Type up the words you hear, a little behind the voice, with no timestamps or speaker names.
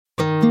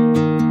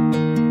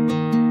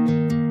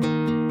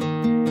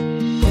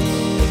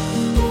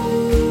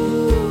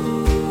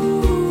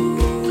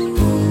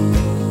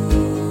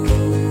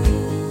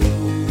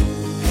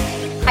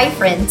Hi,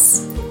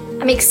 friends.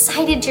 I'm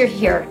excited you're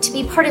here to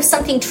be part of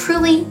something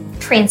truly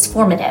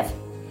transformative.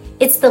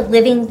 It's the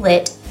Living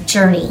Lit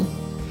journey.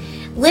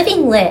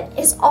 Living Lit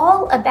is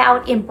all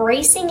about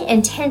embracing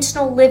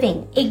intentional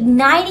living,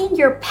 igniting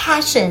your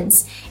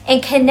passions,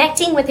 and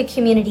connecting with a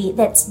community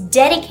that's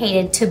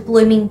dedicated to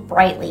blooming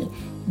brightly,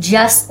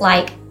 just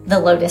like the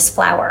lotus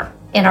flower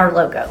in our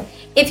logo.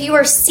 If you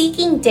are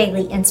seeking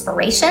daily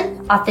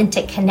inspiration,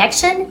 authentic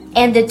connection,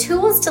 and the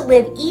tools to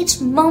live each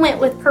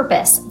moment with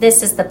purpose,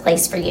 this is the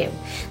place for you.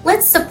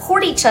 Let's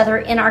support each other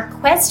in our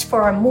quest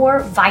for a more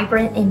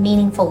vibrant and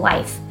meaningful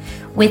life.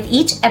 With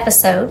each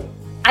episode,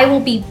 I will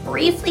be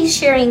briefly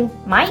sharing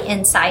my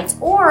insights,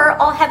 or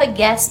I'll have a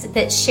guest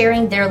that's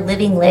sharing their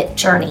Living Lit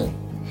journey.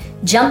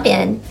 Jump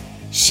in,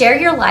 share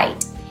your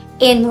light,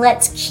 and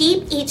let's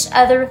keep each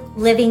other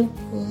living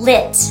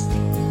lit.